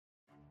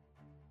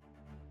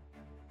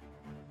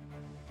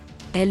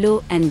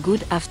Hello and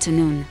good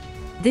afternoon.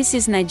 This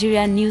is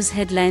Nigeria News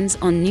Headlines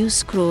on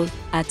Newscroll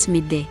at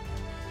midday.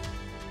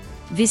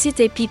 Visit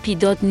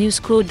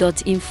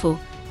app.newscroll.info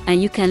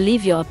and you can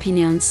leave your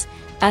opinions,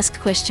 ask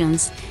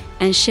questions,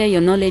 and share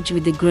your knowledge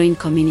with the growing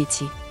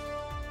community.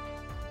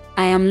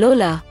 I am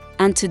Lola,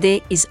 and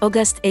today is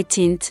August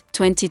 18,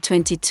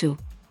 2022.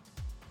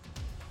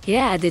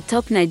 Here are the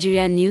top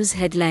Nigeria news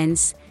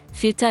headlines,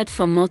 filtered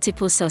from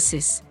multiple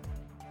sources.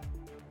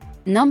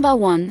 Number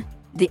 1.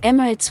 The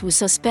Emirates will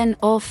suspend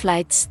all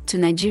flights to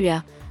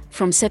Nigeria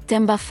from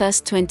September 1,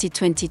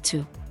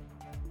 2022.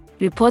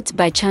 Report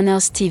by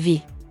Channels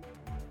TV.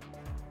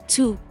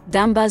 2.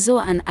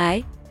 Dambazo and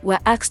I were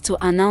asked to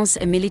announce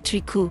a military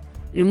coup,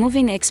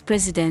 removing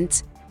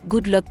ex-president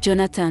Goodluck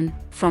Jonathan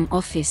from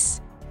office.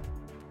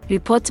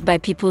 Report by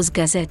People's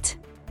Gazette.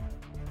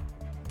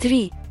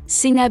 3.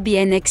 Singer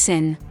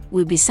BNXN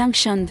will be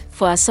sanctioned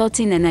for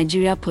assaulting a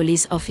Nigeria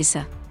police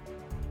officer.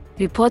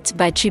 Report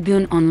by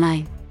Tribune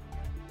Online.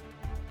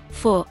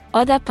 4.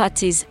 Other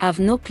parties have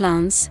no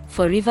plans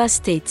for Rivers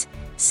State,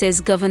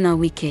 says Governor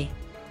Wike.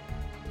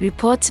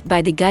 Report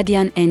by The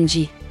Guardian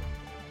NG.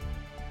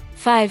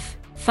 5.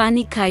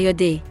 Fani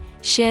Kayode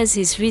shares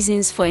his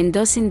reasons for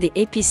endorsing the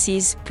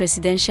APC's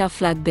presidential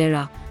flag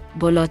bearer,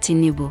 Bola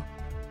Tinubu.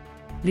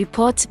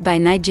 Report by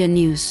Niger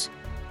News.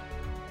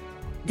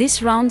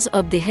 This rounds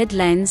up the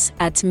headlines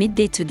at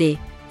midday today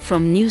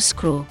from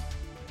Newscroll.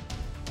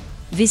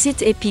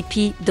 Visit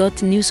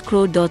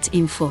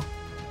app.newscroll.info.